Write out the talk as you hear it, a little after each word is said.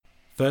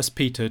1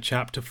 Peter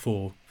chapter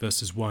 4,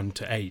 verses 1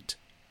 to 8.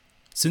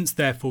 Since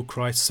therefore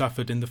Christ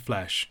suffered in the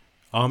flesh,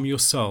 arm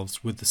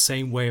yourselves with the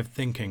same way of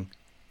thinking,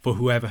 for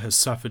whoever has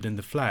suffered in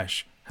the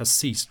flesh has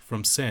ceased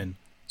from sin,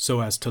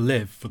 so as to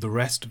live for the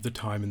rest of the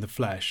time in the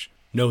flesh,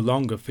 no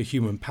longer for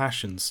human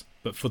passions,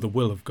 but for the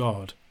will of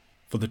God.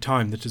 For the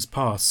time that is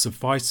past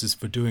suffices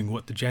for doing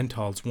what the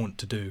Gentiles want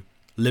to do,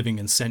 living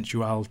in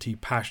sensuality,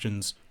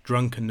 passions,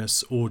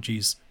 drunkenness,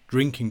 orgies,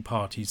 drinking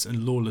parties,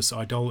 and lawless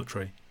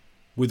idolatry.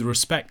 With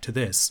respect to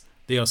this,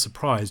 they are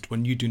surprised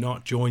when you do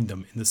not join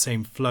them in the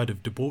same flood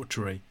of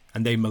debauchery,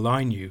 and they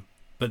malign you,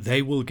 but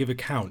they will give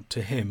account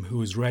to him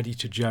who is ready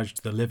to judge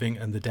the living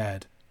and the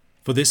dead.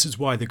 For this is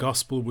why the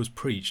gospel was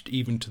preached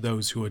even to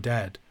those who are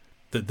dead,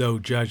 that though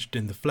judged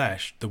in the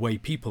flesh the way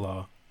people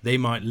are, they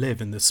might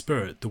live in the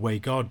spirit the way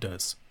God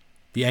does.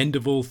 The end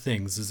of all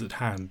things is at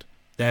hand.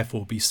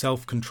 Therefore be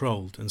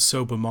self-controlled and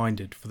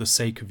sober-minded for the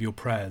sake of your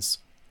prayers.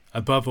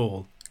 Above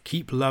all,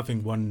 keep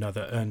loving one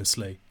another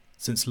earnestly,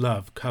 since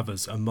love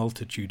covers a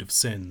multitude of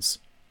sins.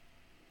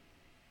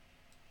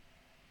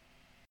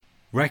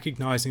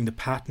 Recognizing the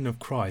pattern of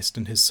Christ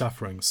and his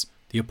sufferings,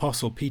 the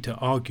Apostle Peter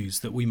argues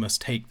that we must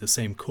take the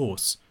same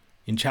course.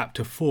 In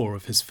chapter 4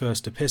 of his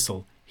first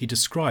epistle, he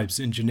describes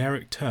in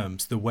generic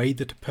terms the way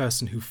that a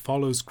person who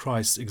follows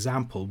Christ's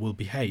example will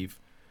behave.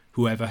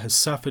 Whoever has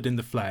suffered in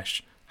the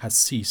flesh has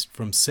ceased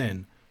from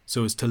sin,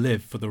 so as to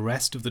live for the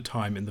rest of the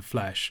time in the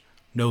flesh,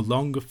 no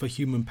longer for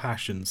human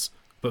passions,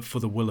 but for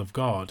the will of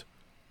God.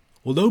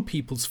 Although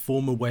people's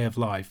former way of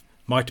life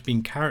might have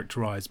been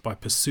characterized by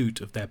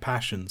pursuit of their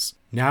passions,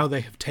 now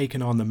they have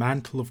taken on the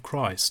mantle of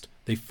Christ,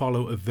 they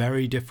follow a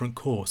very different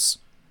course.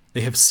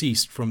 They have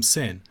ceased from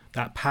sin,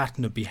 that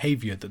pattern of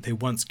behavior that they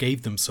once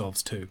gave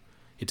themselves to.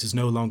 It is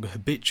no longer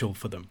habitual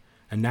for them,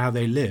 and now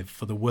they live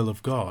for the will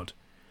of God.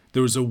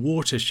 There is a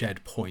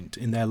watershed point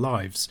in their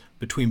lives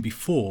between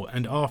before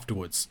and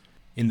afterwards.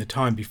 In the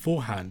time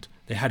beforehand,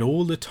 they had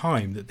all the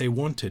time that they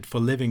wanted for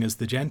living as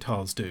the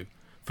Gentiles do,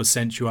 for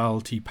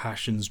sensuality,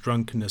 passions,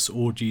 drunkenness,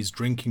 orgies,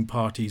 drinking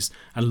parties,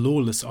 and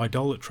lawless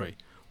idolatry,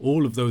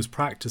 all of those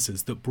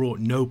practices that brought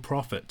no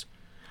profit.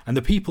 And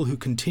the people who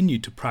continue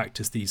to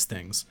practice these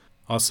things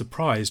are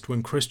surprised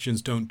when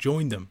Christians don't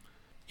join them.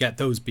 Yet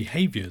those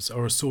behaviors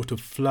are a sort of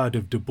flood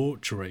of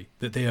debauchery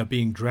that they are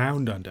being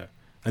drowned under,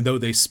 and though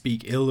they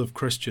speak ill of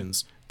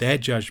Christians, their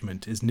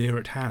judgment is near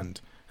at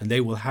hand, and they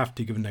will have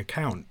to give an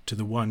account to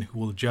the one who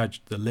will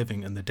judge the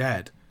living and the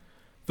dead.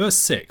 Verse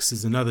 6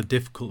 is another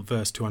difficult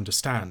verse to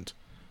understand.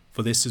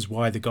 For this is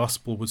why the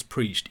gospel was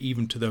preached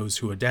even to those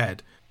who are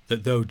dead,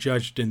 that though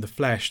judged in the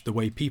flesh the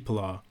way people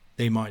are,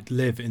 they might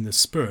live in the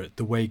spirit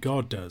the way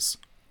God does.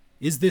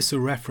 Is this a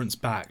reference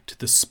back to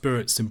the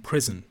spirits in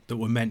prison that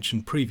were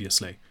mentioned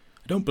previously?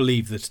 I don't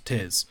believe that it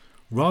is.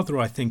 Rather,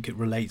 I think it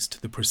relates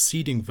to the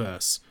preceding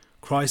verse.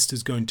 Christ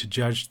is going to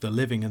judge the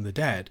living and the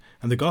dead,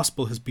 and the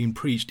gospel has been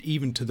preached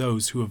even to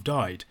those who have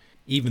died,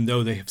 even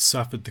though they have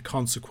suffered the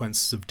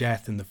consequences of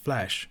death in the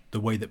flesh,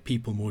 the way that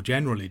people more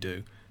generally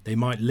do. They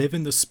might live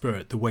in the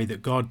spirit the way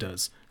that God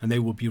does, and they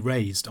will be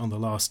raised on the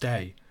last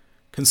day.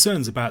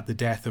 Concerns about the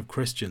death of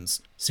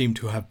Christians seem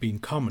to have been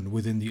common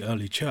within the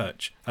early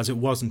church, as it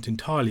wasn't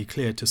entirely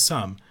clear to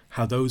some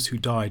how those who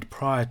died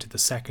prior to the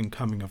second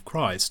coming of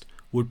Christ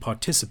would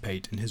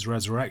participate in his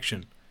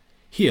resurrection.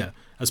 Here,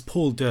 as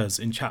Paul does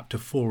in chapter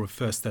 4 of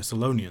 1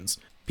 Thessalonians,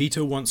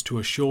 Peter wants to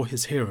assure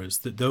his hearers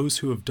that those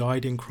who have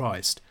died in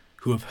Christ,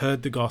 who have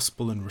heard the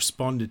gospel and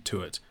responded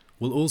to it,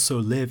 will also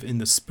live in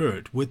the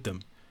Spirit with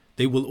them.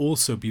 They will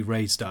also be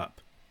raised up.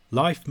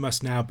 Life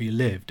must now be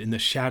lived in the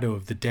shadow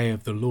of the day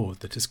of the Lord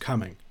that is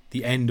coming.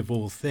 The end of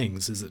all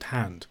things is at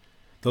hand.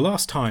 The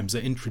last times are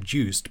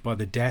introduced by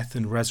the death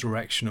and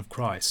resurrection of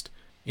Christ.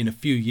 In a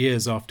few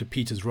years after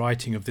Peter's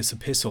writing of this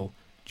epistle,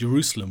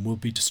 Jerusalem will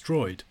be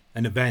destroyed,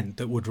 an event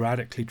that would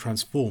radically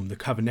transform the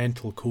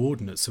covenantal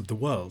coordinates of the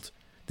world.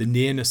 The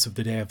nearness of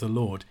the day of the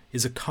Lord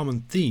is a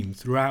common theme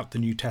throughout the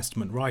New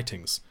Testament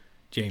writings.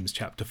 James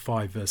chapter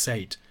 5 verse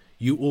 8,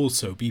 "You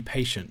also be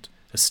patient,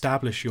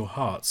 establish your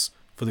hearts,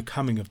 for the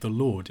coming of the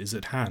Lord is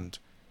at hand."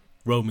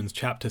 Romans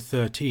chapter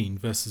 13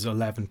 verses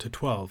 11 to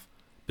 12,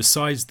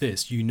 "Besides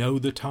this you know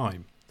the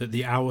time, that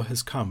the hour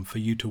has come for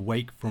you to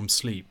wake from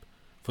sleep,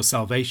 for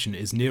salvation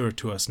is nearer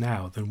to us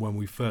now than when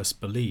we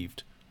first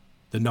believed.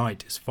 The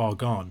night is far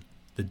gone,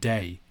 the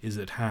day is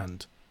at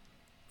hand."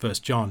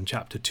 1 John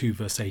chapter 2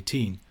 verse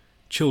 18,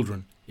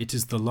 "Children, it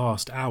is the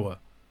last hour."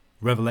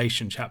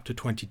 Revelation chapter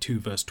 22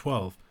 verse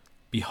 12,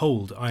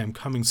 "Behold, I am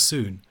coming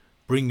soon,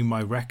 bringing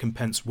my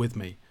recompense with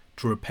me,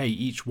 to repay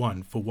each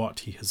one for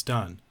what he has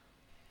done."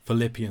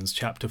 Philippians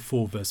chapter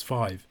 4 verse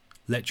 5,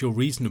 "Let your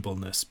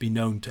reasonableness be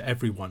known to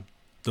everyone.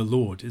 The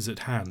Lord is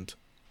at hand."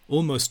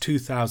 Almost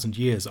 2,000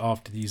 years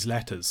after these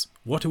letters,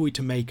 what are we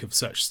to make of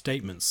such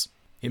statements?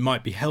 It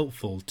might be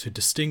helpful to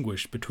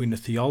distinguish between a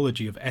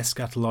theology of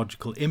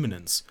eschatological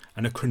imminence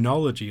and a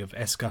chronology of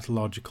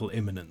eschatological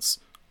imminence.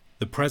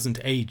 The present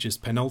age is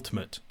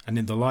penultimate, and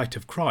in the light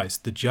of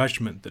Christ, the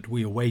judgment that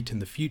we await in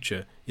the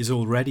future is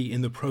already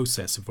in the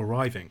process of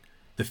arriving.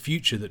 The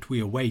future that we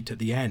await at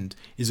the end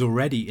is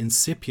already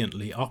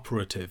incipiently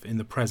operative in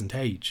the present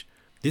age.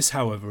 This,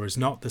 however, is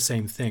not the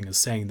same thing as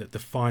saying that the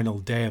final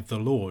day of the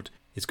Lord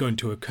is going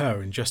to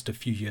occur in just a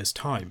few years'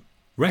 time.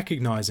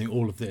 Recognizing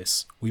all of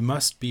this, we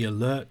must be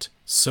alert,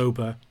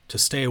 sober, to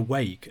stay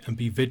awake and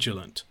be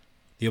vigilant.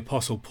 The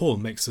Apostle Paul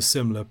makes a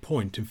similar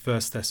point in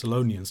 1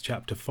 Thessalonians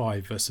chapter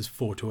 5 verses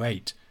 4 to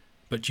 8.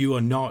 But you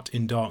are not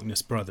in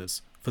darkness,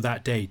 brothers, for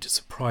that day to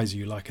surprise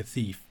you like a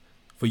thief.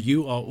 For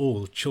you are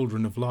all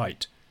children of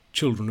light,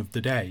 children of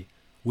the day.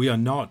 We are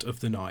not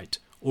of the night,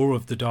 or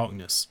of the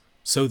darkness.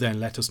 So then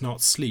let us not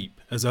sleep,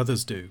 as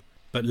others do,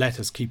 but let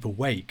us keep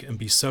awake and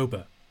be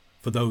sober.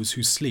 For those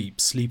who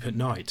sleep, sleep at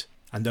night,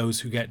 and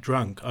those who get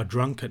drunk are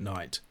drunk at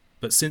night.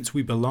 But since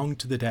we belong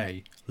to the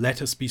day, let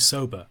us be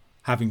sober,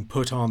 having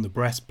put on the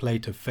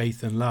breastplate of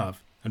faith and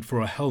love, and for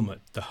a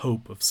helmet the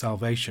hope of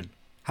salvation.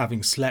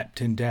 Having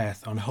slept in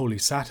death on Holy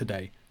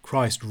Saturday,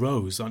 Christ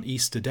rose on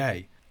Easter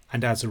Day,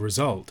 and as a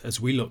result,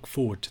 as we look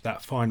forward to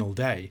that final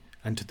day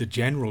and to the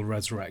general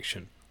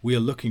resurrection, we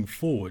are looking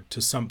forward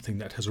to something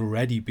that has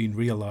already been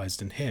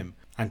realized in him,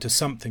 and to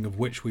something of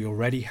which we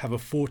already have a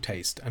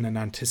foretaste and an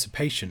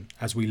anticipation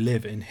as we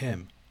live in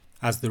him.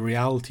 As the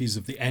realities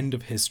of the end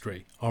of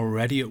history are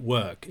already at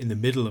work in the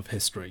middle of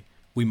history,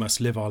 we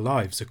must live our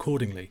lives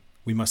accordingly.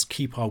 We must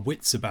keep our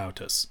wits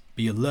about us,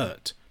 be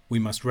alert. We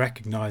must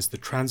recognize the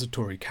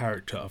transitory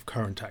character of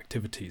current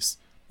activities.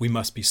 We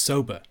must be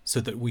sober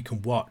so that we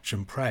can watch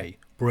and pray,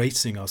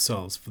 bracing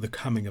ourselves for the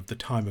coming of the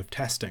time of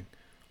testing.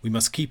 We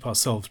must keep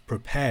ourselves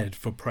prepared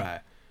for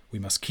prayer. We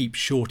must keep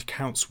short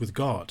accounts with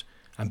God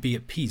and be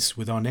at peace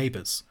with our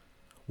neighbours.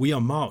 We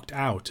are marked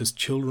out as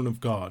children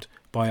of God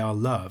by our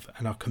love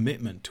and our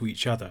commitment to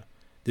each other.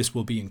 This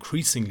will be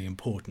increasingly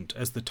important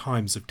as the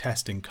times of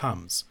testing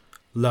comes.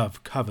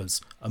 Love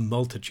covers a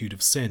multitude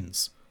of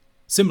sins.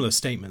 Similar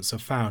statements are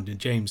found in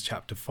James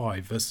chapter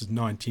 5 verses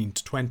 19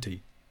 to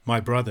 20. My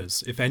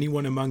brothers, if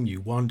anyone among you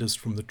wanders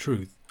from the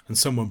truth, and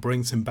someone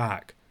brings him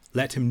back,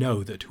 let him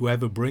know that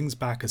whoever brings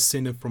back a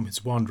sinner from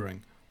his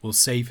wandering will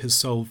save his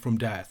soul from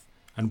death,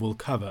 and will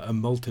cover a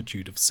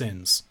multitude of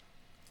sins.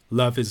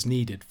 Love is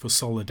needed for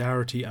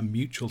solidarity and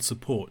mutual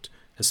support,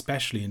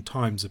 especially in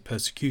times of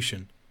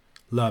persecution.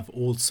 Love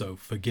also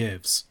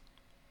forgives.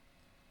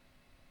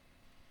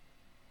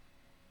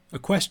 A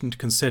question to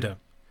consider.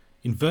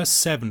 In verse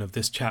 7 of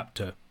this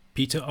chapter,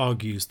 Peter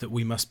argues that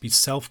we must be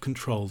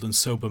self-controlled and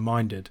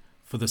sober-minded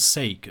for the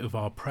sake of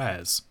our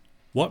prayers.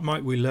 What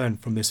might we learn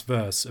from this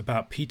verse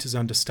about Peter's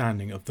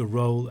understanding of the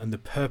role and the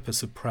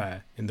purpose of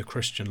prayer in the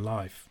Christian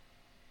life?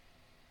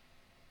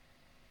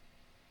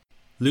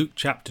 Luke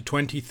chapter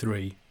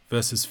 23,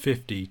 verses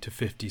 50 to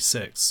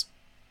 56.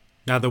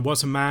 Now there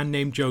was a man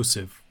named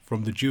Joseph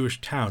from the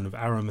Jewish town of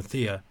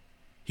Arimathea.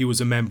 He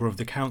was a member of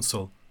the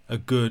council, a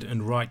good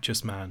and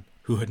righteous man,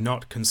 who had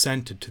not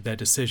consented to their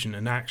decision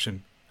and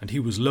action, and he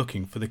was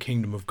looking for the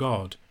kingdom of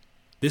God.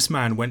 This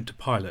man went to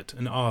Pilate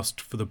and asked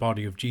for the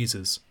body of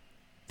Jesus.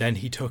 Then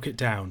he took it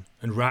down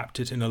and wrapped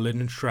it in a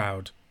linen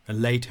shroud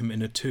and laid him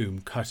in a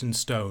tomb cut in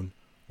stone,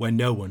 where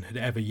no one had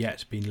ever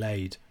yet been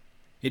laid.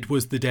 It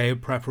was the day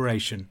of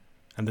preparation,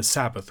 and the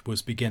Sabbath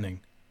was beginning.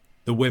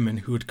 The women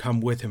who had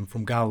come with him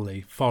from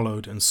Galilee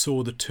followed and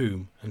saw the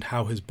tomb and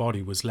how his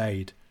body was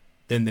laid.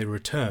 Then they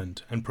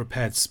returned and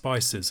prepared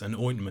spices and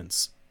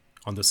ointments.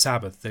 On the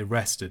Sabbath they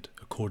rested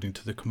according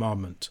to the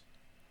commandment.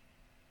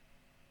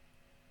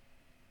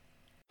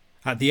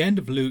 At the end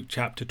of Luke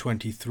chapter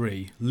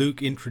 23,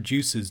 Luke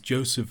introduces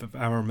Joseph of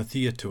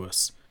Arimathea to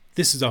us.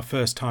 This is our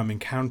first time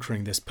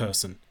encountering this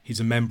person. He's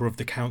a member of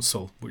the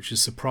council, which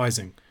is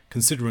surprising,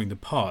 considering the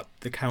part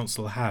the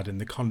council had in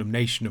the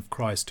condemnation of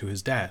Christ to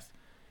his death.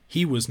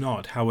 He was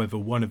not, however,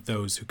 one of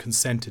those who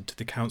consented to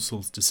the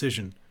council's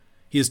decision.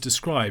 He is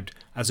described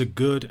as a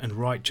good and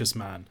righteous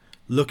man,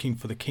 looking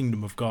for the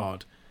kingdom of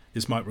God.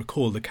 This might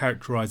recall the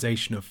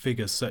characterization of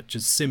figures such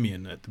as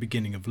Simeon at the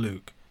beginning of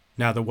Luke.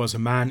 Now there was a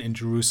man in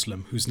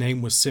Jerusalem whose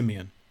name was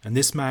Simeon, and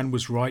this man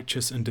was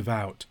righteous and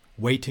devout,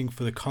 waiting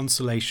for the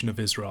consolation of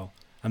Israel,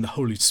 and the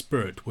Holy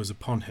Spirit was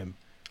upon him.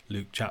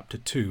 Luke chapter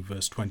 2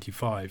 verse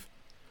 25.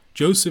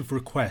 Joseph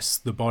requests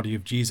the body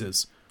of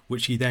Jesus,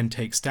 which he then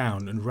takes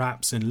down and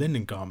wraps in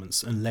linen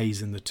garments and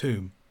lays in the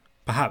tomb.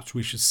 Perhaps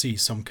we should see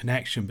some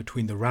connection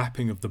between the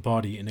wrapping of the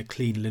body in a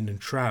clean linen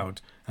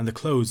shroud and the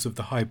clothes of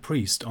the high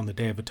priest on the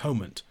Day of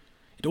Atonement.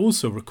 It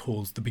also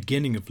recalls the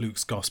beginning of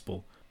Luke's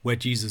Gospel, where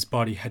Jesus'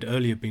 body had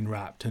earlier been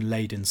wrapped and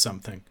laid in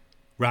something,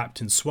 wrapped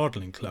in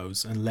swaddling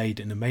clothes and laid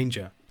in a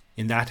manger.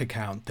 In that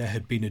account there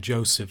had been a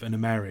Joseph and a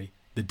Mary.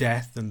 The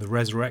death and the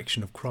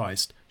resurrection of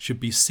Christ should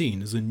be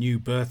seen as a new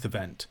birth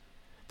event.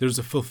 There is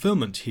a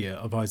fulfillment here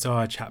of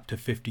Isaiah chapter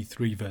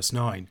 53 verse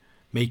 9,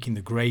 making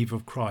the grave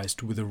of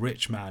Christ with a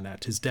rich man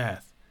at his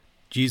death.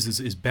 Jesus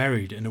is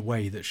buried in a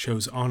way that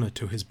shows honour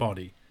to his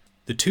body.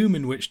 The tomb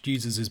in which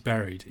Jesus is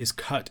buried is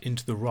cut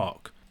into the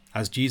rock.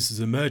 As Jesus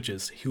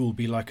emerges, he will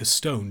be like a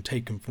stone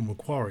taken from a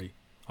quarry.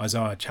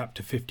 Isaiah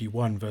chapter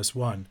 51 verse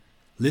 1.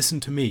 Listen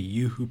to me,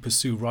 you who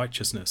pursue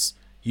righteousness,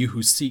 you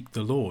who seek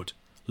the Lord.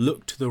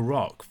 Look to the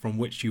rock from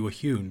which you were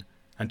hewn,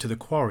 and to the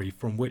quarry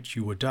from which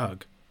you were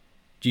dug.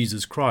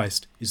 Jesus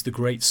Christ is the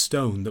great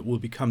stone that will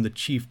become the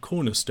chief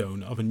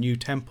cornerstone of a new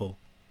temple.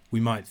 We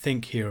might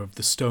think here of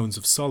the stones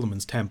of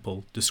Solomon's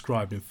temple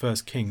described in 1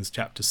 Kings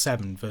chapter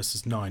 7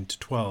 verses 9 to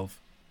 12.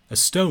 A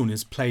stone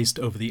is placed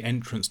over the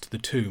entrance to the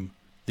tomb.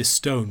 This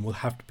stone will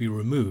have to be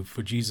removed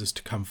for Jesus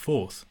to come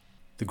forth.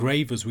 The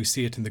grave as we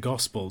see it in the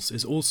Gospels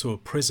is also a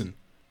prison,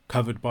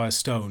 covered by a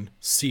stone,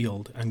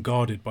 sealed and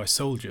guarded by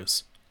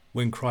soldiers.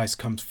 When Christ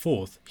comes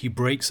forth, he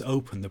breaks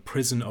open the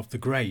prison of the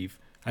grave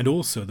and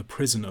also the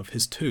prison of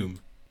his tomb.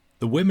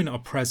 The women are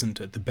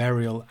present at the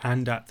burial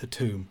and at the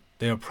tomb.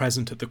 They are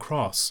present at the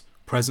cross,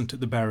 present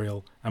at the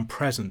burial, and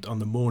present on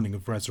the morning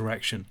of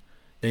resurrection.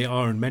 They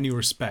are in many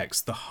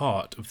respects the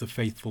heart of the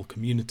faithful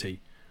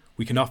community.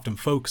 We can often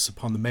focus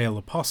upon the male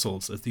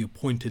apostles as the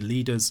appointed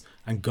leaders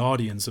and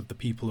guardians of the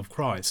people of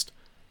Christ,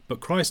 but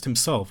Christ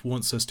himself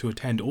wants us to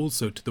attend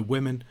also to the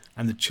women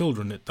and the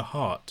children at the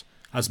heart,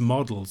 as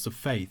models of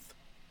faith.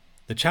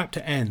 The chapter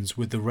ends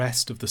with the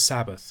rest of the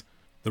Sabbath.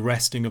 The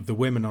resting of the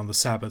women on the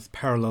Sabbath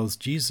parallels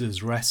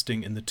Jesus'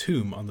 resting in the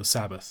tomb on the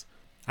Sabbath.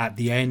 At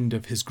the end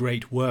of his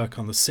great work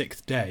on the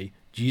 6th day,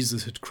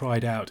 Jesus had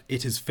cried out,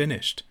 "It is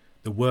finished."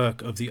 The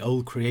work of the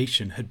old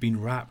creation had been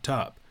wrapped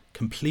up,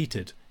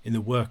 completed in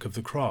the work of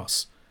the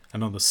cross,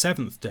 and on the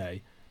 7th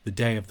day, the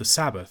day of the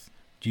Sabbath,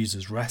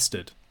 Jesus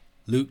rested.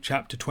 Luke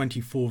chapter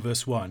 24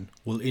 verse 1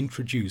 will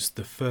introduce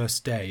the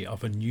first day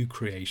of a new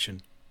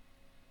creation.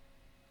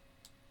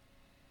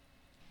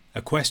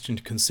 A question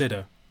to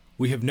consider.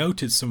 We have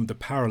noted some of the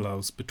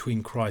parallels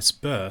between Christ's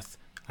birth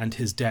and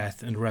his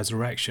death and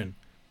resurrection.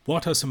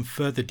 What are some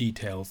further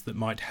details that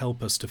might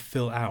help us to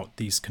fill out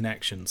these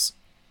connections?